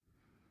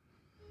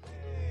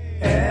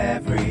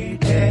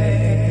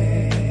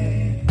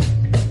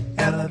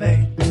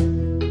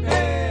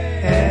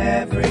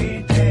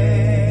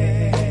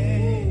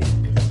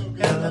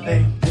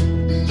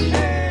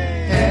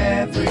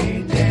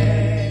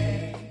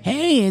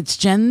Hey, it's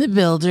Jen the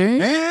Builder.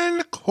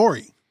 And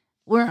Corey.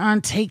 We're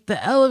on Take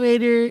the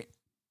Elevator,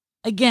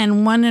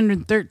 again,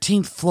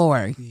 113th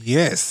floor.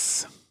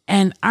 Yes.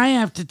 And I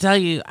have to tell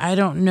you, I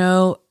don't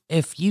know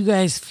if you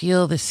guys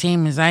feel the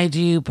same as I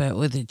do, but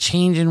with a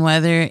change in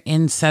weather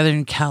in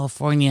Southern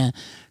California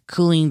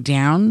cooling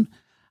down,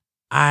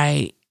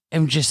 I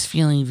am just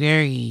feeling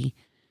very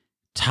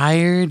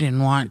tired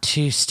and want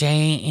to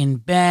stay in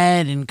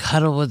bed and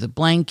cuddle with the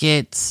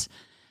blankets.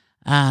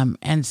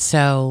 And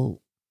so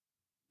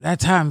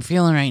that's how I'm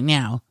feeling right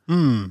now.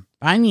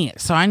 I need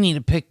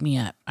to pick me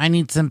up. I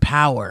need some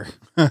power.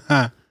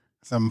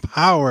 Some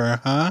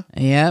power, huh?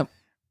 Yep.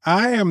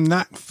 I am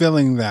not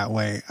feeling that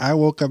way. I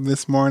woke up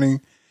this morning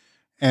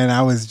and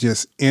I was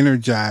just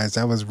energized.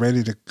 I was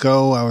ready to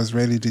go. I was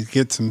ready to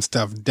get some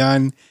stuff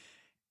done.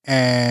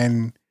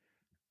 And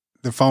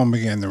the phone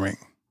began to ring.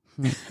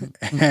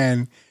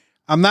 And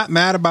I'm not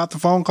mad about the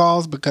phone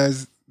calls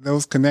because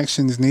those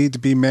connections need to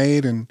be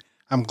made. And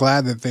I'm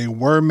glad that they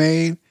were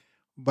made.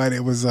 But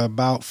it was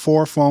about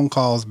 4 phone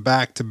calls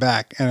back to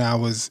back. And I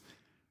was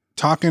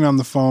talking on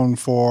the phone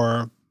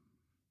for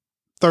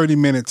 30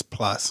 minutes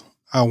plus.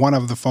 One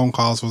of the phone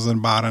calls was in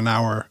about an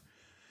hour.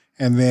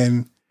 And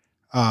then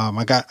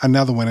I got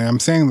another one. And I'm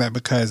saying that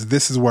because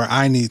this is where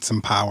I need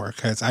some power,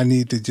 because I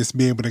need to just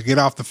be able to get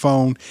off the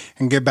phone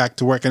and get back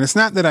to work. And it's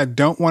not that I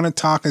don't want to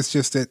talk. It's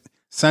just that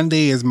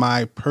Sunday is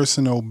my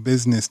personal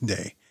business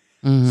day.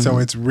 Mm-hmm. So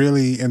it's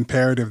really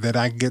imperative that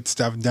I get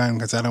stuff done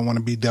because I don't want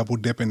to be double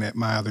dipping at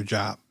my other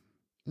job.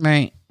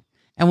 Right.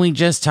 And we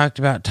just talked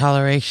about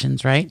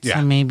tolerations, right? Yeah.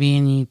 So maybe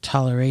any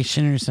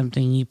toleration or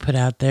something you put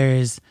out there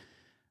is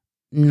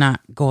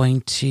not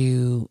going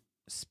to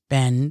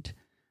spend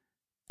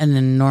an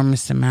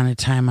enormous amount of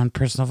time on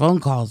personal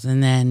phone calls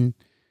and then,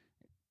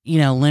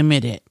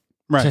 limit it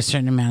to a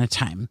certain amount of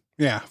time.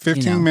 Yeah.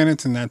 15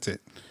 minutes and that's it.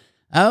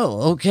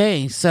 Oh,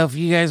 okay. So if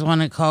you guys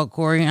want to call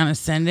Corey on a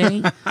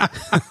Sunday,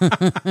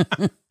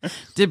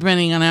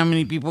 depending on how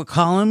many people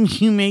call him,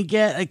 you may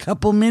get a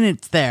couple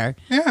minutes there.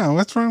 Yeah,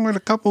 what's wrong with a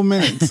couple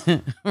minutes?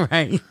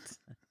 Right.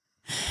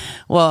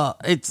 Well,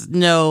 it's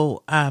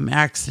no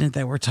accident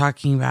that we're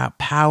talking about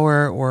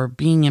power or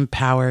being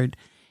empowered.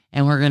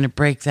 And we're going to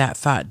break that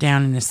thought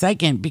down in a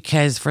second,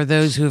 because for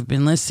those who have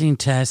been listening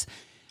to us,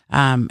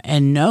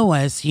 and know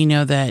us, you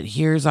know that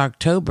here's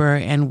October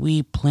and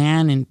we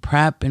plan and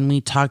prep and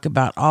we talk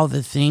about all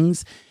the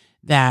things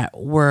that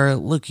we're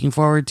looking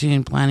forward to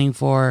and planning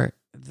for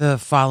the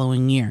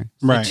following year,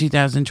 right?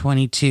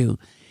 2022.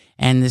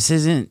 And this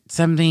isn't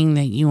something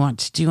that you want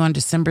to do on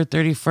December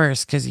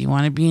 31st because you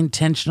want to be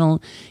intentional.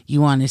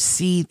 You want to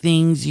see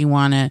things. You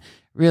want to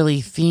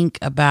really think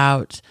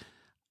about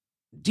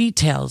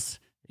details,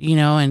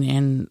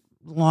 and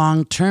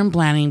long-term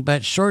planning,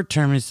 but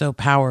short-term is so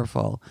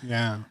powerful.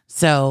 Yeah.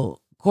 So,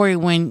 Corey,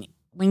 when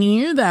you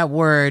hear that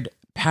word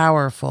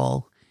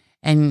powerful,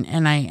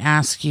 and I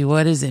ask you,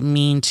 what does it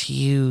mean to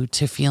you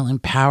to feel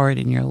empowered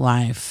in your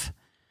life?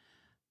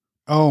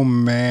 Oh,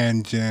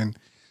 man, Jen.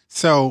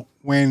 So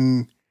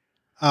when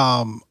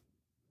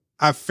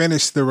I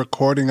finished the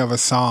recording of a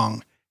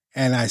song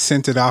and I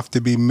sent it off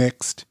to be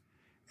mixed,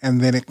 and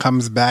then it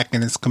comes back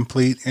and it's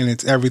complete and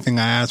it's everything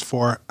I asked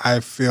for, I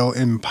feel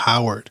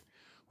empowered.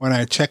 When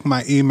I check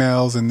my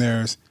emails and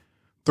there's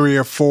 3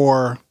 or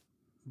 4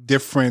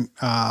 different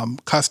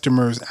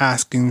customers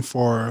asking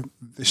for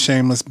the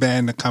Shameless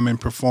Band to come and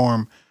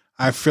perform,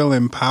 I feel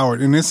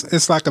empowered. And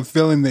it's like a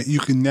feeling that you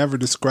can never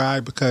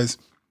describe because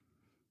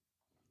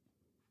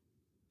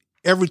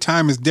every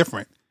time is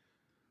different,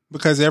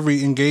 because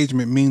every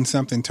engagement means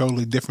something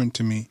totally different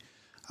to me.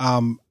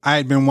 I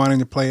had been wanting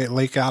to play at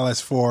Lake Alice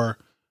for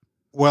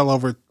well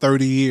over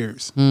 30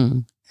 years.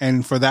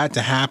 And for that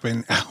to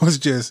happen, I was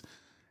just,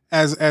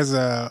 as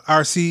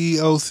our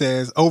CEO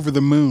says, over the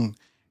moon.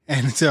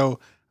 And so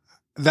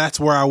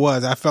that's where I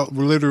was. I felt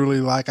literally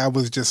like I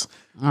was just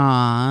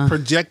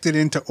projected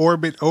into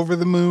orbit over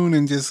the moon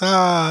and just,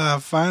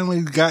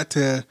 finally got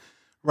to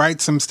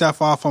write some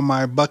stuff off on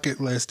my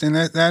bucket list. And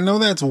I know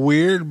that's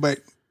weird,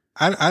 but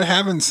I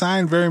haven't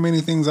signed very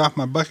many things off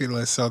my bucket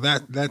list. So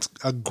that's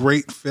a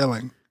great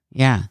feeling.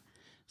 Yeah.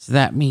 So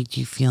that made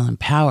you feel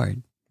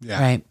empowered.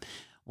 Yeah. Right.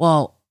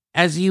 Well,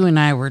 as you and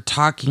I were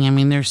talking, I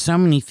mean, there's so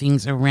many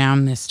things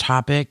around this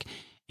topic,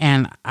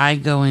 and I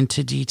go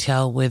into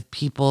detail with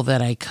people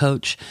that I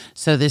coach.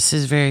 So this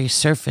is very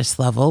surface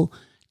level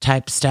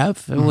type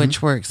stuff,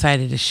 which we're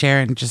excited to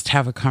share and just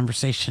have a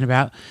conversation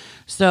about.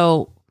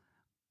 So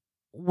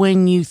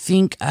when you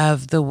think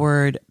of the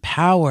word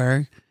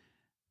power,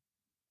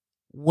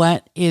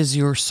 what is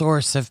your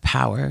source of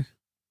power?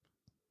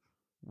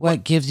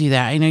 What gives you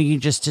that? I know you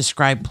just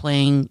described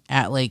playing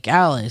at Lake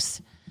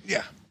Alice.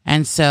 Yeah.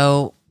 And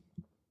so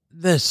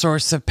the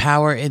source of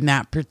power in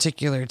that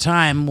particular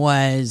time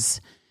was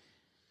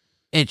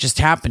it just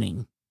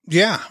happening.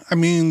 Yeah. I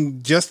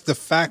mean, just the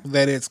fact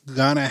that it's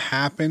gonna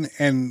happen,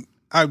 and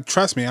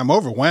trust me, I'm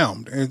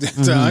overwhelmed.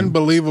 It's an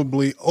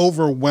unbelievably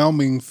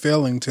overwhelming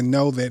feeling to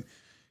know that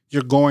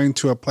you're going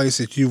to a place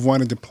that you've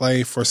wanted to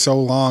play for so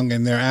long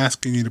and they're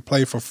asking you to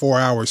play for 4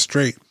 hours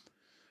straight.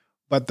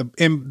 but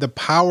the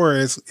power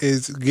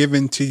is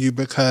given to you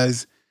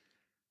because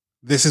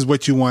this is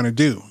what you want to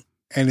do.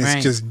 And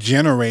it's just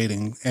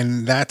generating.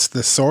 And that's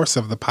the source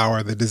of the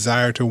power, the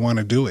desire to want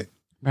to do it.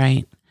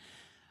 Right.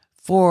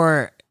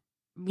 For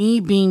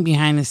me being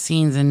behind the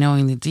scenes and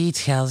knowing the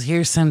details,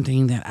 here's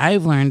something that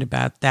I've learned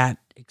about that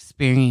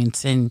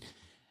experience and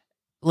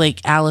like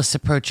Alice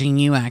approaching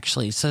you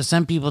actually. So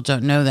some people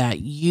don't know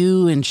that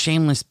you and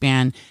Shameless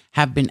Band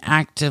have been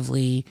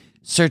actively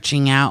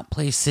searching out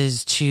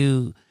places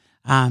to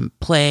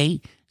play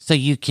so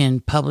you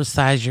can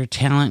publicize your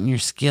talent and your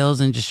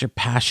skills and just your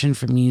passion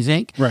for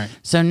music. Right.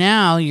 So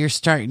now you're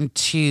starting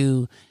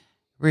to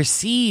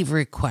receive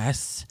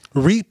requests.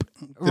 Reap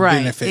the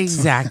benefits.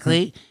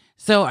 Exactly.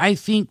 So I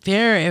think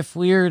there, if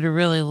we were to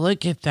really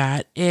look at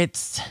that,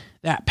 it's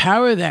that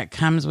power that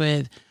comes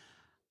with,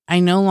 I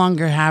no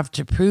longer have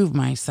to prove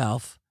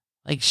myself.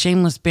 Like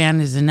Shameless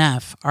Band is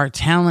enough. Our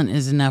talent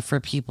is enough for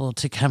people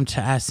to come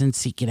to us and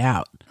seek it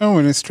out. Oh,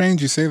 and it's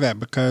strange you say that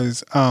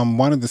because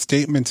one of the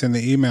statements in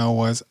the email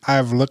was,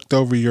 I've looked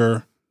over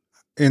your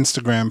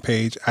Instagram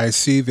page. I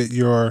see that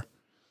you're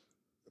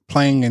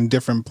playing in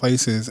different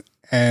places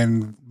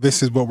and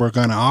this is what we're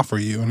going to offer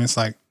you. And it's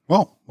like,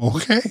 well,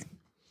 okay.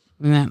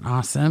 Isn't that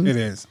awesome? It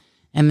is.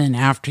 And then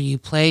after you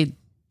played,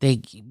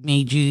 they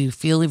made you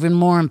feel even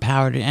more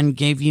empowered and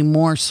gave you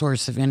more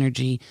source of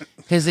energy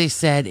because they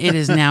said it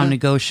is now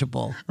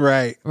negotiable.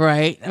 Right.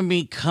 Right. I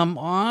mean, come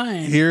on.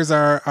 Here's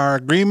our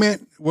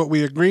agreement, what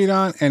we agreed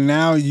on. And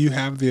now you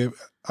have the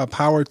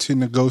power to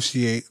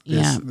negotiate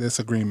this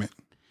agreement.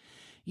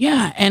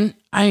 Yeah. And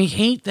I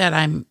hate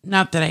that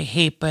not that I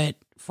hate, but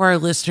for our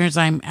listeners,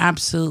 I'm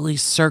absolutely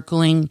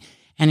circling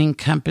and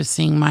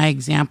encompassing my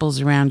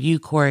examples around you,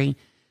 Corey,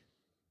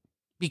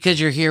 because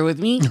you're here with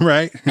me.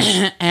 Right.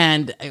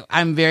 And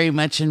I'm very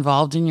much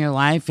involved in your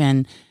life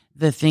and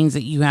the things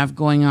that you have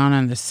going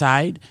on the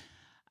side.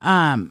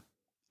 I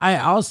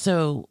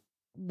also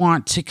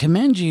want to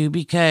commend you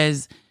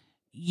because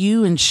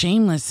you and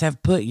Shameless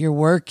have put your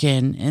work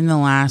in the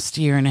last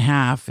year and a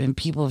half. And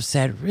people have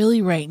said,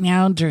 really right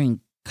now during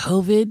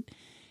COVID?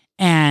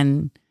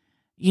 And,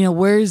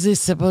 where is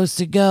this supposed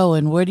to go?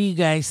 And what are you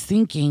guys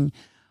thinking?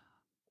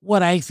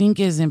 What I think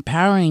is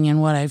empowering and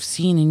what I've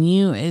seen in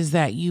you is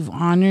that you've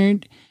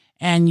honored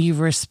and you've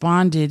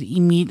responded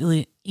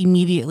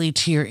immediately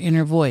to your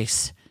inner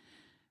voice,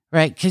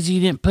 right? Because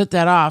you didn't put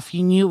that off.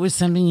 You knew it was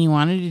something you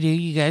wanted to do.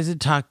 You guys had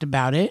talked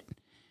about it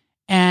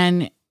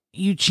and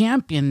you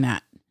championed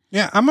that.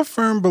 Yeah, I'm a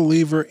firm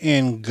believer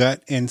in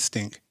gut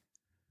instinct.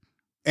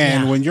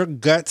 And when your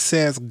gut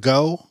says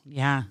go,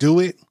 do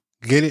it,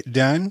 get it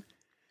done,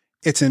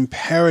 it's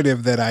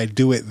imperative that I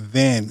do it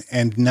then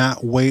and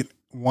not wait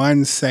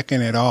 1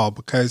 second at all,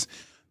 because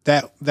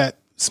that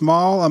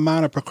small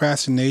amount of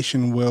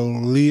procrastination will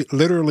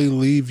literally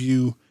leave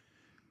you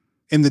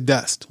in the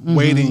dust,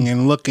 waiting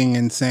and looking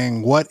and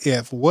saying, what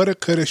if, woulda,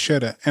 coulda,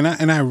 shoulda. And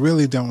I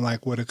really don't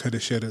like woulda, coulda,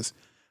 shouldas.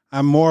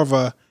 I'm more of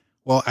a,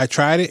 well, I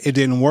tried it, it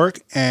didn't work,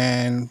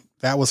 and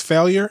that was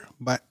failure,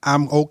 but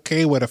I'm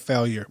okay with a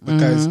failure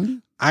because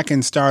I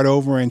can start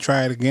over and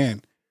try it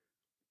again.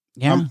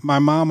 Yeah. My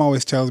mom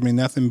always tells me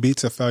nothing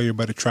beats a failure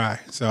but a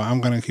try. So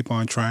I'm going to keep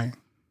on trying.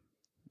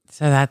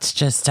 So that's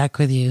just stuck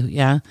with you.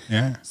 Yeah.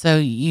 Yeah. So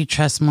you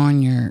trust more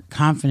in your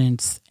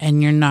confidence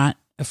and you're not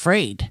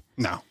afraid.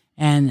 No.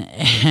 And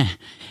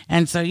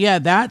so,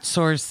 that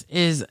source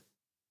is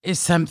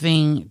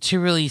something to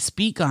really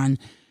speak on,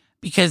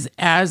 because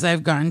as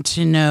I've gotten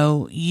to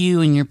know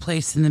you and your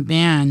place in the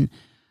band,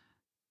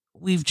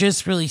 we've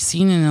just really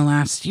seen in the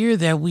last year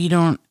that we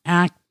don't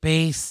act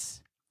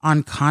based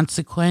on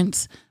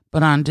consequence,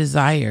 but on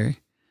desire.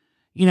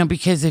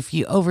 Because if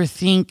you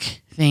overthink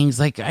things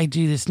like, I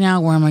do this now,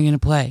 where am I going to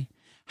play?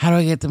 How do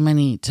I get the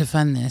money to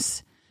fund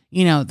this?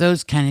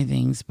 Those kind of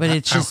things. But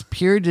it's just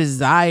pure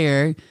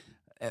desire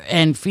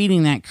and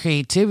feeding that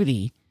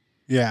creativity.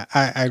 Yeah,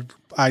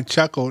 I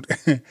chuckled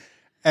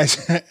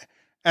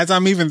as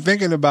I'm even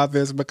thinking about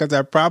this, because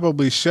I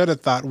probably should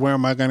have thought, where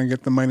am I going to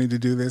get the money to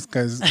do this?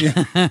 Because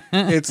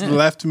it's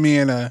left me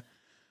in a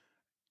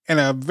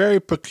very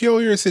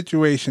peculiar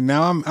situation.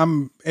 Now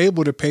I'm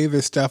able to pay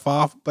this stuff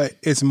off, but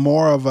it's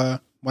more of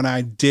when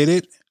I did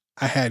it,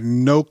 I had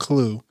no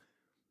clue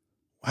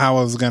how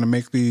I was going to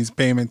make these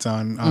payments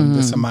on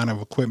this amount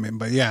of equipment.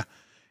 But yeah,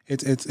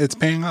 it's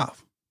paying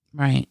off.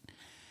 Right.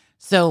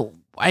 So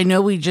I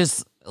know we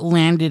just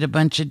landed a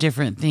bunch of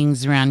different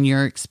things around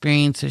your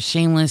experience with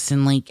Shameless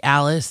and Lake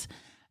Alice.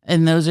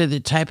 And those are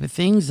the type of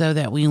things, though,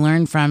 that we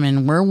learn from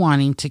and we're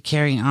wanting to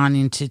carry on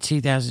into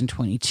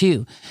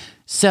 2022.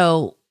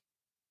 So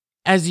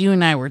as you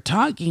and I were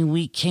talking,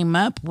 we came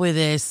up with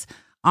this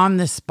on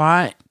the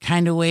spot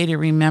kind of way to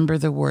remember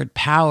the word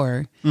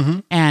power.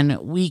 And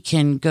we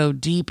can go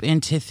deep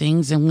into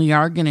things, and we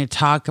are going to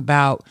talk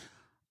about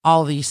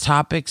all these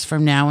topics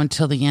from now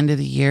until the end of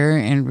the year,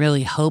 and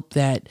really hope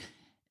that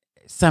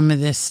some of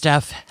this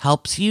stuff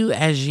helps you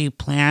as you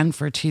plan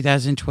for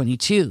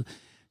 2022.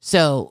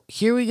 So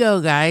here we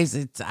go, guys.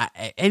 It's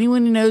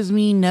anyone who knows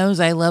me knows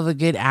I love a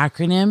good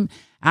acronym.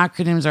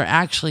 acronyms are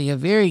actually a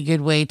very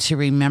good way to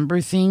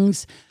remember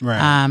things.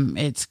 Right.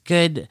 It's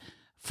good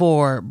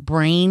for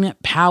brain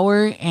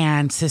power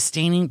and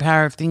sustaining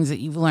power of things that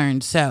you've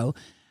learned. So,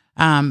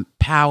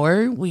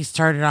 power, we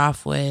started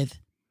off with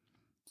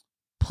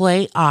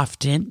play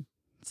often.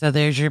 So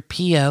there's your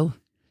PO.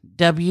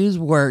 W's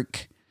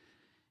work.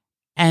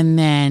 And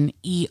then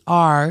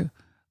ER,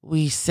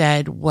 we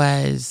said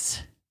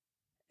was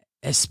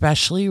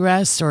especially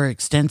rest or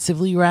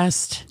extensively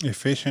rest.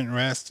 Efficient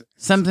rest.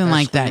 Something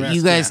like that. Rest,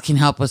 You guys can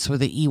help us with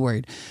the E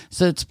word.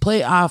 So it's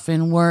play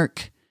often,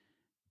 work,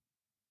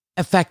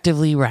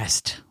 effectively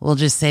rest. We'll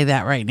just say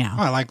that right now.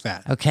 Oh, I like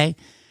that. Okay.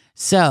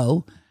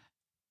 So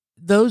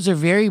those are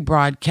very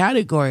broad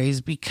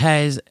categories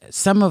because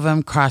some of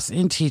them cross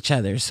into each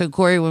other. So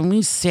Corey, when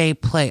we say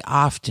play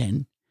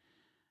often,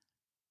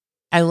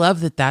 I love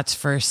that that's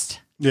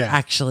first. Yeah.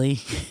 Actually,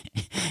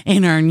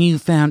 in our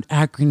newfound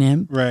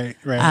acronym. Right.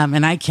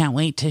 And I can't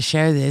wait to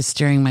share this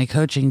during my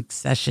coaching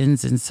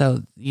sessions. And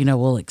so,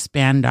 we'll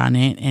expand on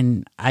it.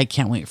 And I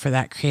can't wait for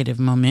that creative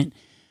moment.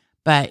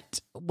 But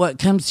what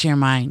comes to your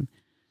mind?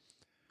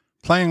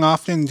 Playing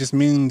often just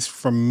means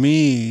for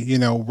me,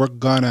 we're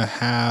going to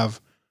have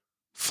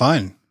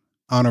fun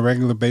on a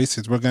regular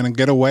basis. We're going to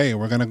get away.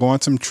 We're going to go on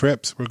some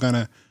trips. We're going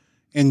to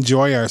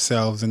enjoy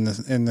ourselves. In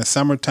the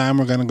summertime,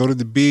 we're going to go to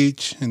the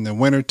beach. In the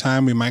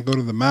wintertime, we might go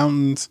to the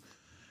mountains.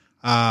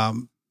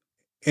 In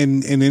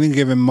any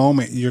given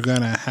moment, you're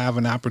going to have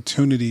an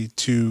opportunity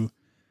to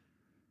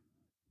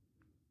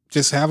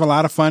just have a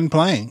lot of fun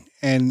playing.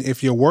 And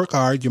if you work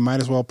hard, you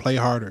might as well play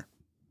harder.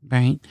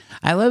 Right.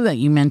 I love that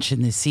you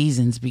mentioned the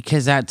seasons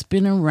because that's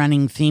been a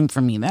running theme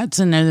for me. That's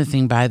another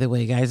thing, by the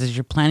way, guys, as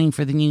you're planning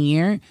for the new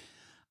year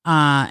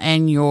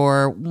and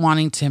you're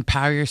wanting to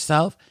empower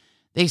yourself,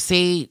 they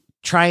say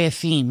try a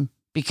theme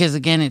because,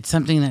 again, it's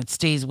something that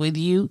stays with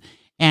you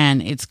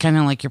and it's kind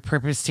of like your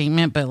purpose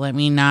statement, but let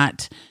me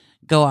not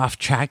go off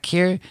track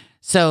here.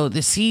 So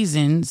the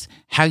seasons,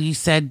 how you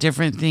said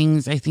different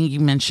things, I think you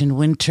mentioned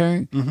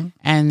winter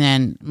and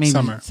then maybe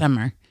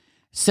summer.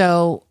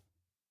 So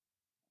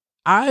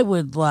I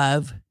would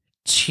love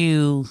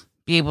to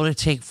be able to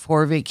take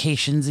 4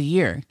 vacations a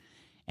year.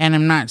 And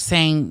I'm not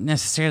saying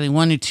necessarily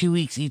 1 to 2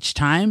 weeks each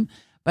time,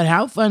 but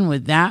how fun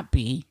would that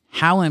be?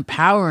 How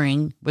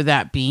empowering would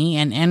that be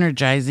and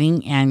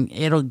energizing? And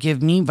it'll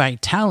give me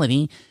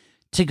vitality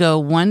to go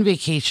 1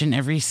 vacation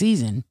every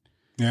season.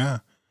 Yeah.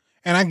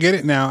 And I get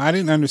it now. I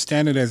didn't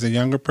understand it as a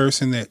younger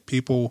person that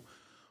people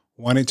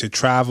wanted to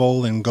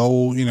travel and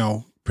go,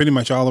 pretty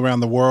much all around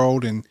the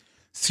world and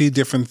see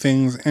different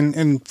things.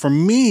 And for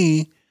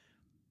me,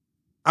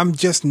 I'm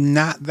just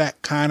not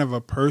that kind of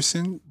a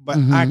person, but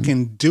I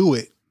can do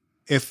it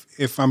if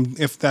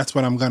that's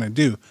what I'm going to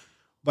do.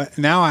 But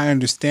now I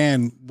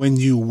understand when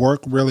you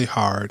work really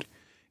hard,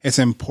 it's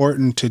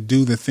important to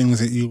do the things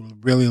that you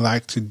really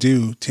like to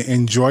do, to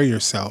enjoy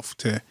yourself,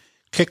 to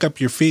kick up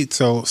your feet,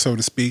 so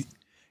to speak,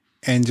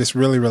 and just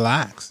really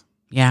relax.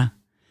 Yeah.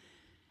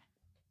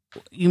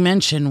 You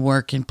mentioned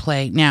work and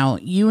play. Now,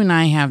 you and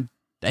I have,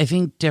 I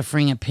think,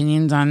 differing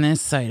opinions on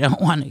this, so I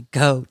don't want to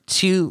go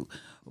too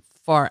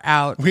far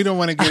out. We don't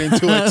want to get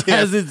into it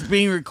as it's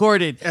being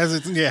recorded.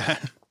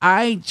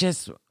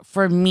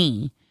 For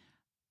me,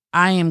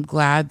 I am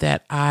glad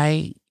that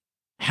I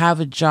have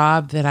a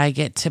job that I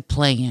get to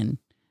play in.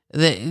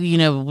 That,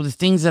 the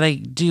things that I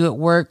do at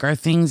work are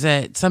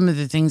some of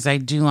the things I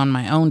do on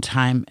my own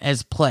time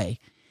as play.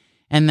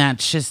 And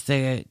that's just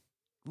the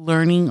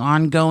learning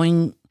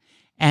ongoing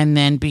and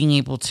then being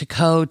able to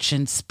coach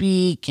and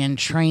speak and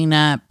train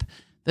up.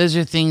 Those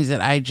are things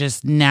that I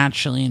just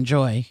naturally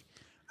enjoy.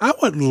 I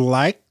would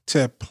like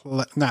to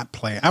not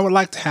play. I would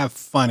like to have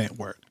fun at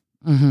work.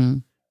 Mm-hmm.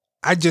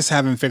 I just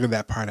haven't figured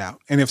that part out.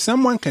 And if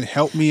someone could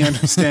help me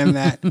understand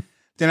that,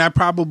 then I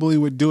probably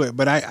would do it.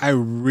 But I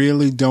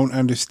really don't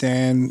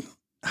understand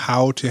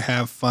how to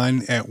have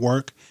fun at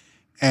work.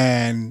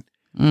 And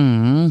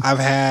I've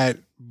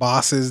had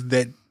bosses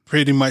that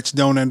pretty much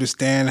don't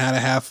understand how to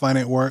have fun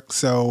at work.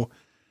 So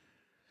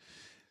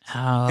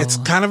it's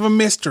kind of a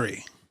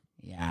mystery.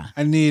 Yeah.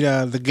 I need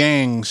the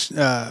gang,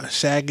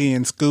 Shaggy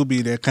and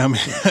Scooby, to come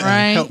and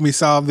help me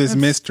solve this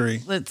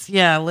mystery. Let's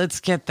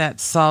get that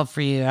solved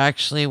for you.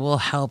 Actually, we'll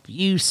help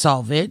you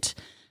solve it.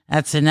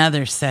 That's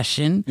another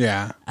session.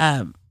 Yeah.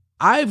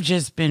 I've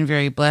just been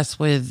very blessed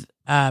with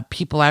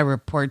people I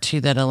report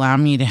to that allow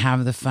me to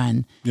have the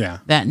fun. Yeah.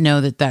 That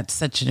know that that's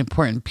such an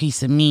important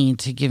piece of me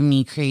to give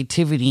me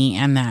creativity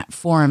and that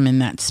forum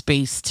and that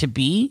space to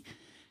be.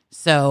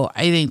 So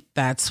I think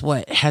that's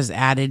what has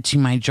added to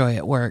my joy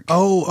at work.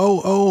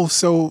 Oh.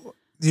 So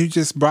you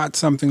just brought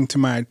something to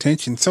my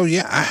attention. So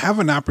yeah, I have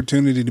an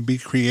opportunity to be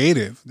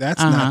creative.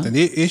 That's not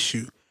the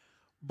issue.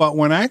 But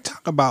when I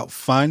talk about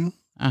fun,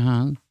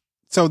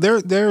 so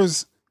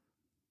there's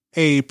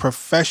a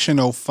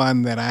professional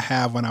fun that I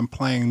have when I'm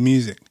playing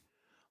music.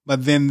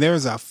 But then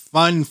there's a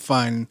fun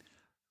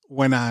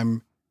when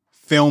I'm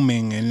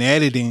filming and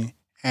editing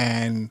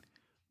and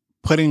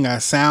putting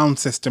a sound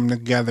system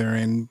together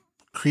and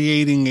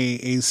creating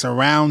a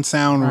surround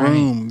sound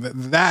room.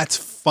 That's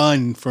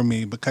fun for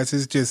me because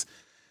it's just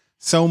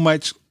so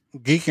much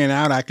geeking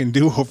out I can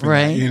do over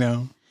Right.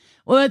 that,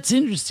 Well, that's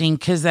interesting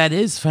because that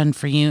is fun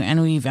for you.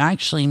 And we've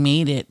actually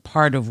made it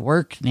part of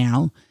work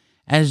now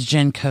as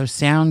Genco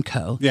Sound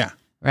Co. Yeah.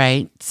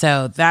 Right.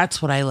 So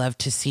that's what I love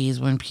to see is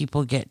when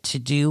people get to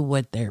do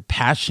what they're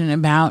passionate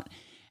about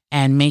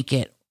and make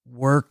it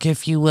work,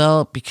 if you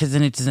will, because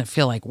then it doesn't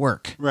feel like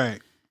work. Right.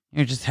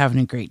 You're just having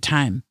a great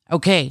time.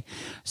 Okay.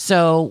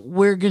 So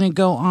we're going to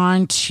go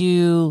on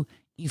to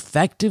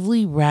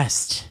effectively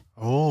rest.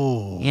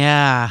 Oh.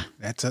 Yeah.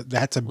 That's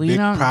a We big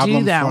don't problem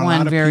do that for a lot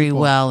one of very people.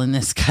 well in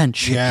this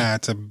country. Yeah,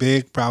 it's a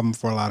big problem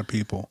for a lot of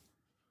people.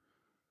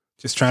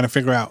 Just trying to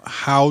figure out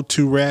how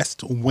to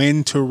rest,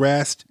 when to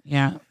rest,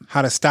 Yeah.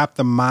 how to stop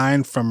the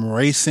mind from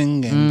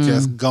racing and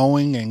just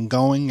going and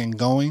going and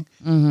going.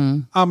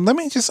 Mm-hmm. Let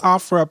me just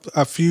offer up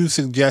a few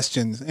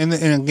suggestions. And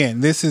again,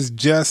 this is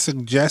just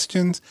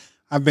suggestions.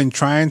 I've been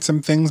trying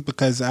some things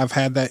because I've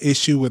had that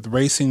issue with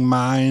racing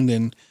mind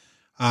and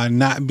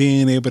not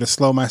being able to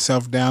slow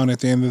myself down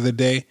at the end of the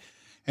day.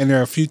 And there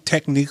are a few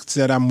techniques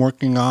that I'm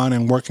working on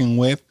and working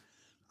with.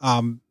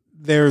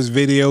 There's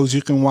videos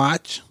you can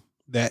watch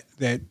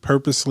that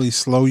purposely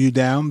slow you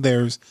down.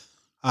 There's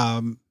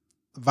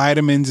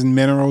vitamins and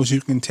minerals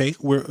you can take.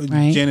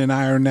 Right. Jen and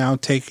I are now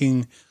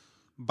taking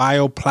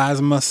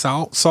bioplasma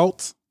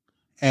salts,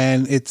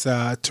 and it's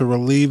to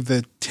relieve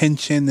the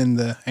tension and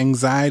the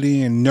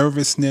anxiety and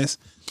nervousness.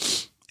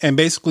 And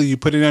basically, you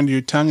put it under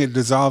your tongue, it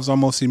dissolves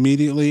almost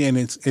immediately, and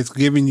it's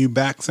giving you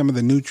back some of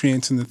the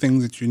nutrients and the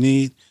things that you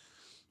need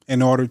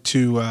in order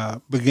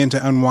to begin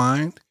to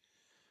unwind.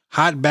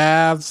 Hot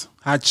baths,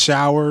 hot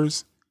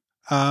showers,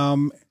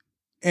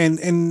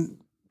 and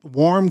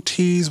warm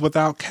teas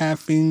without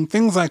caffeine,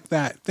 things like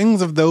that,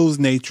 things of those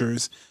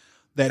natures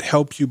that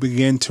help you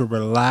begin to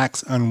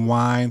relax,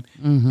 unwind,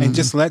 and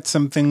just let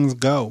some things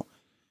go.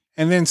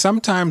 And then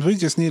sometimes we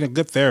just need a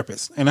good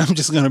therapist. And I'm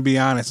just going to be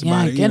honest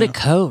about it. Get a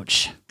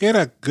coach. Get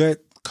a good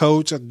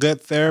coach, a good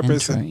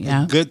therapist,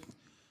 a good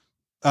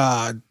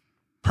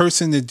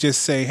person to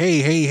just say,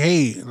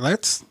 hey,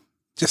 let's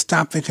just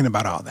stop thinking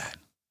about all that.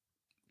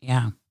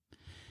 Yeah.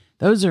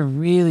 Those are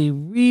really,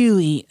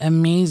 really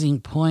amazing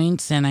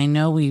points. And I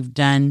know we've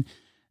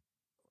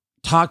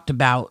talked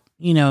about,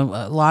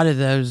 a lot of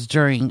those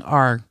during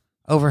our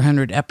over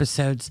 100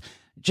 episodes.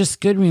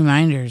 Just good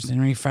reminders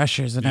and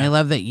refreshers. And I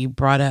love that you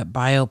brought up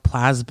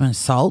bioplasma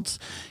salts,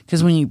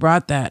 because when you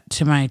brought that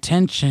to my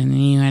attention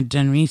and you had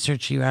done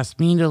research, you asked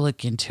me to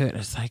look into it. I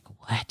was like,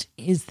 what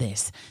is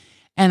this?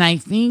 And I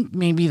think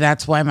maybe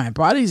that's why my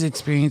body's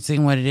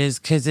experiencing what it is,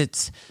 because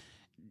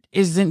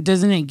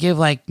doesn't it give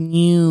like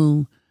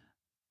new,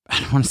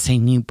 I don't want to say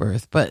new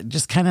birth, but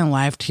just kind of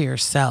life to your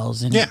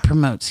cells, and it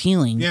promotes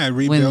healing. Yeah, it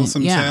rebuilds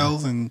some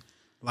cells and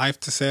life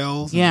to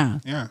cells. Yeah.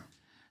 Yeah.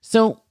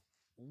 So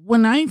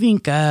when I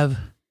think of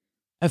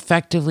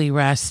effectively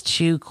rest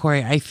too,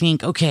 Corey, I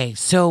think, okay,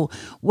 so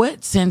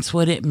what sense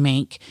would it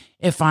make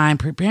if I'm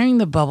preparing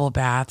the bubble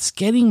baths,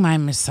 getting my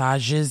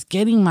massages,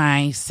 getting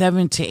my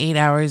 7 to 8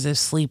 hours of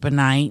sleep a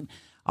night,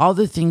 all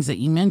the things that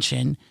you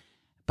mentioned,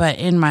 but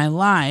in my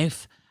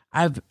life,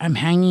 I'm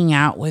hanging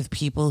out with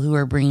people who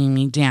are bringing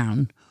me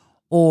down,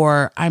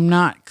 or I'm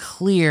not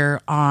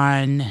clear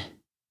on...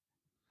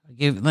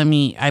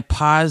 I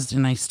paused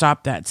and I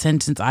stopped that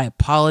sentence. I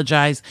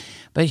apologize,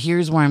 but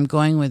here's where I'm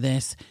going with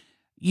this.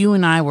 You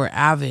and I were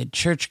avid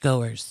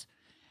churchgoers,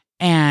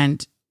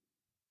 and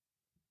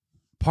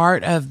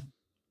part of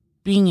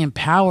being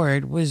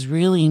empowered was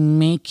really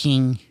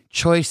making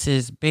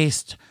choices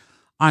based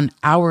on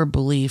our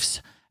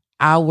beliefs,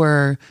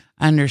 our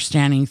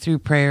understanding through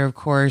prayer, of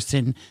course,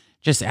 and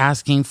just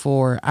asking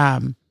for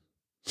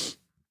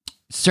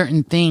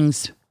certain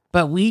things.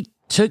 But we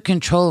took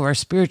control of our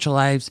spiritual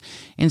lives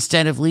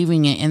instead of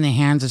leaving it in the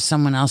hands of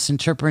someone else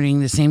interpreting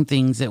the same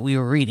things that we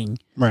were reading.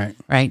 Right.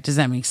 Right. Does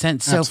that make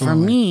sense? Absolutely. So for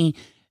me,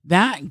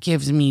 that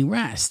gives me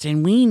rest.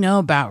 And we know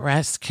about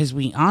rest because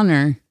we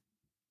honor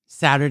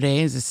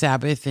Saturday as a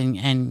Sabbath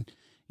and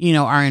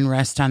are in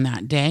rest on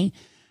that day.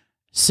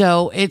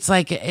 So it's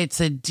like,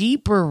 it's a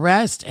deeper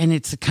rest, and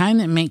it's the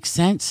kind that makes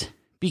sense,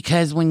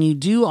 because when you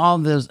do all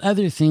those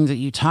other things that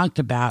you talked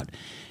about,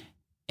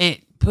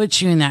 it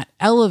puts you in that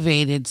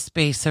elevated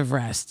space of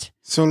rest.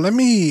 So let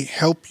me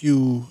help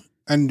you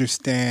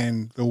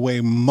understand the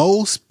way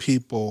most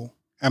people,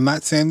 I'm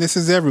not saying this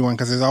is everyone,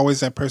 because there's always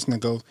that person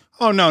that goes,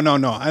 oh, no,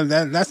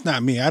 that's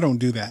not me. I don't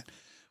do that.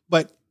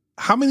 But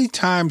how many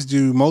times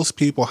do most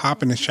people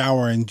hop in the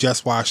shower and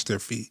just wash their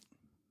feet?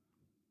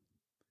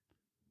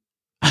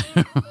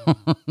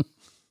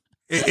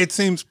 It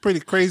seems pretty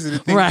crazy to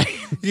think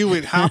you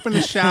would hop in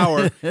the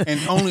shower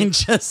and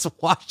just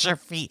wash your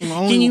feet.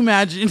 Can you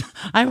imagine?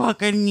 I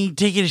walk in and you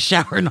taking a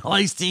shower and all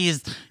I see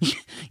is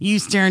you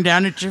staring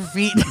down at your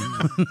feet.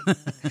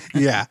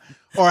 Yeah.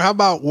 Or how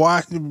about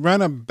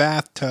run a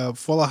bathtub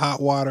full of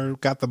hot water,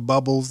 got the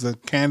bubbles, the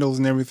candles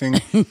and everything,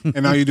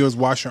 and all you do is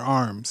wash your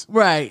arms.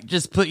 Right.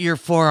 Just put your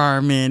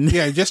forearm in.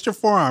 Yeah, just your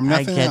forearm,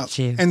 nothing else.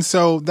 You. And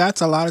so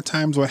that's a lot of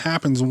times what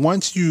happens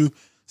once you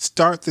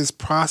start this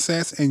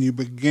process and you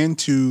begin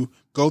to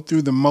go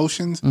through the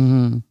motions,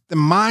 the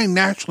mind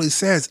naturally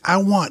says, I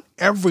want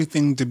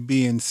everything to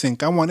be in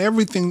sync. I want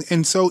everything.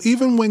 And so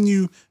even when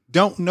you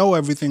don't know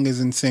everything is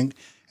in sync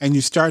and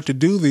you start to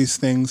do these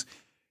things,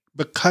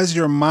 because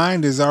your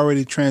mind is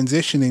already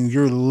transitioning,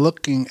 you're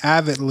looking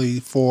avidly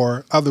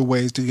for other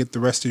ways to get the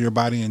rest of your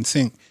body in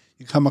sync.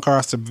 You come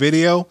across a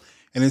video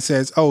and it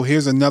says, oh,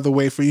 here's another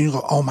way for you. You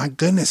go, oh my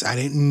goodness, I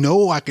didn't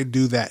know I could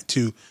do that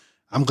too.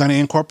 I'm going to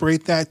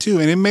incorporate that too.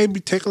 And it may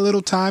take a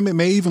little time. It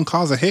may even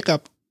cause a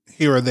hiccup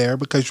here or there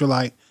because you're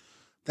like,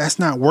 that's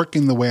not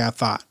working the way I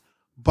thought.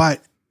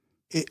 But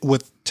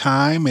with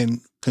time and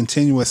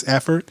continuous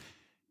effort,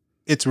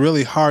 it's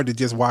really hard to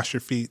just wash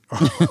your feet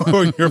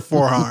or your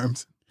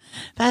forearms.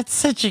 That's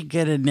such a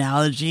good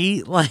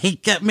analogy.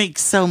 Like, that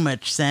makes so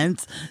much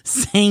sense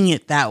saying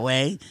it that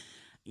way.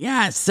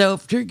 Yeah. So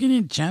if you're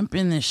going to jump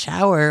in the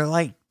shower,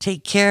 like,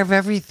 take care of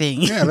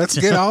everything. Yeah. Let's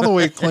get all the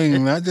way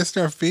clean, not just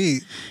our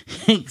feet.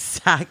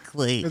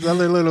 Exactly. There's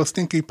other little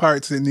stinky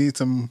parts that need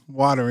some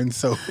water and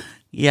soap.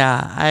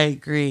 Yeah, I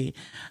agree.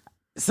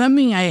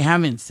 Something I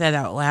haven't said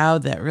out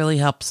loud that really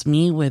helps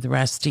me with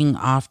resting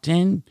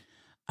often,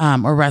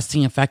 or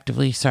resting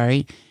effectively,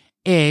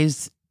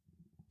 is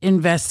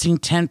investing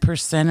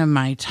 10% of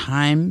my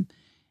time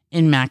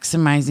in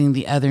maximizing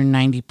the other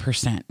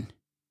 90%.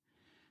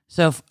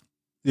 So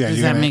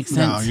does that make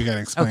sense? No, you got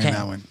to explain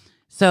that one.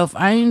 So if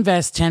I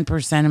invest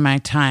 10% of my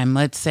time,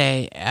 let's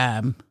say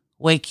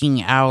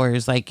waking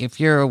hours, like if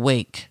you're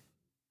awake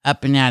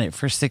up and at it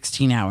for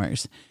 16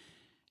 hours,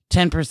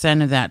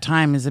 10% of that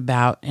time is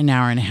about an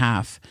hour and a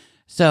half.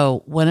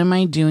 So what am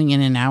I doing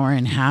in an hour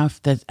and a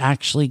half that's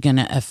actually going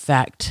to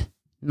affect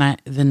the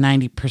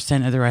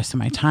 90% of the rest of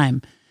my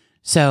time?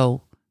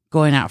 So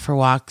going out for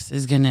walks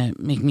is going to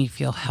make me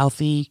feel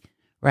healthy,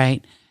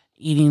 right?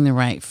 Eating the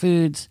right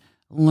foods,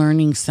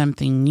 learning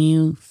something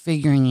new,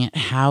 figuring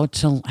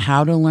out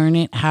how to learn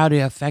it, how to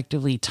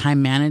effectively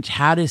time manage,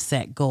 how to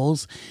set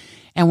goals.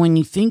 And when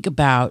you think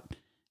about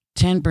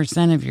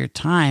 10% of your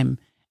time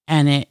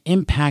and it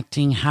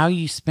impacting how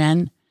you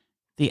spend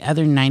the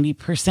other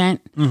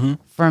 90%,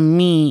 for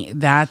me,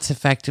 that's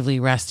effectively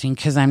resting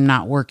because I'm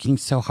not working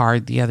so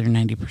hard the other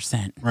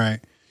 90%. Right.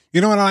 You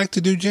know what I like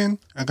to do, Jen?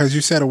 Because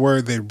you said a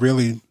word that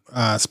really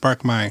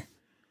sparked my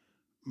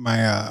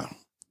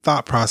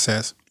thought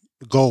process.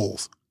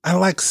 Goals. I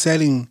like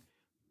setting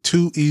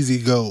 2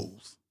 easy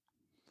goals.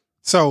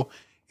 So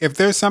if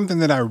there's something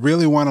that I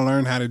really want to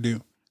learn how to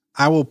do,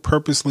 I will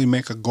purposely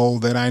make a goal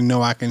that I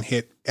know I can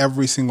hit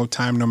every single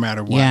time, no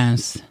matter what.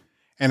 Yes.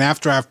 And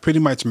after I've pretty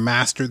much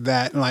mastered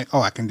that, like,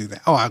 oh, I can do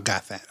that. Oh, I've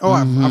got that. Oh,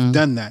 I've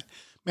done that.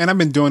 Man, I've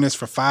been doing this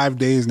for 5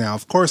 days now.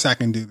 Of course I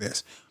can do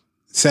this.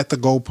 Set the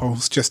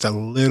goalpost just a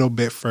little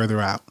bit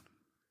further out.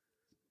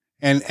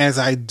 And as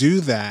I do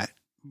that,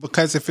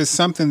 because if it's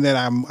something that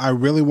I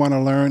really want to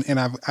learn and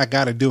I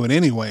got to do it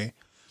anyway.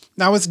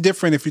 Now it's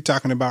different if you're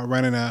talking about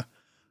running a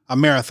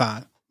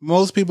marathon.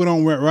 Most people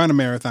don't run a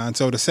marathon.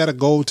 So to set a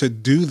goal to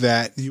do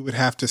that, you would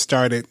have to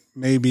start at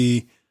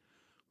maybe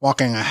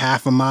walking a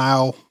half a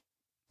mile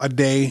a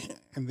day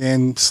and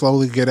then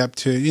slowly get up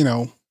to,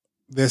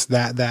 this,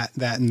 that,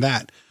 and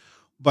that.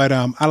 But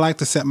I like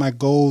to set my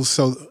goals.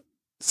 So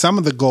some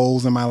of the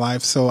goals in my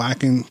life so I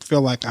can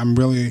feel like I'm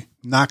really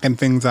knocking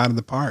things out of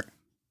the park.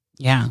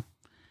 Yeah,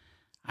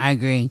 I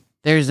agree.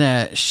 There's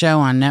a show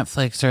on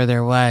Netflix, or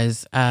there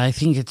was, I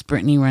think it's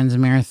Brittany Runs a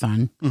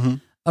Marathon.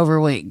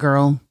 Overweight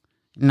girl,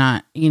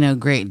 not,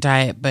 great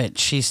diet, but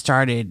she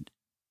started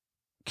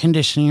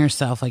conditioning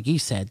herself, like you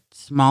said,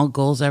 small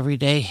goals every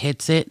day,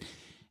 hits it.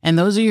 And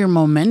those are your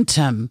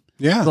momentum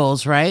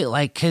goals, right?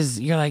 Like, because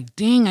you're like,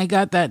 dang, I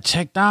got that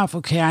checked off.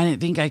 Okay, I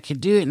didn't think I could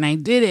do it, and I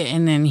did it,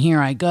 and then here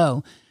I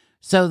go.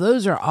 So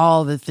those are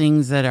all the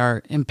things that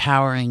are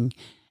empowering.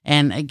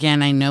 And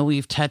again, I know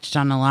we've touched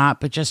on a lot,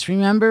 but just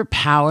remember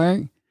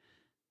power,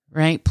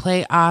 right?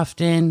 Play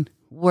often,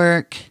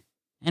 work,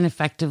 and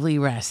effectively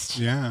rest.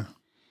 Yeah.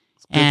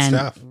 It's good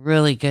stuff.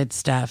 Really good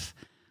stuff.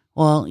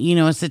 Well,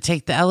 it's to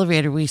take the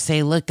elevator. We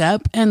say, look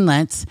up and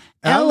let's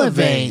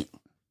elevate.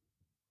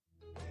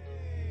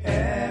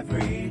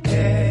 Every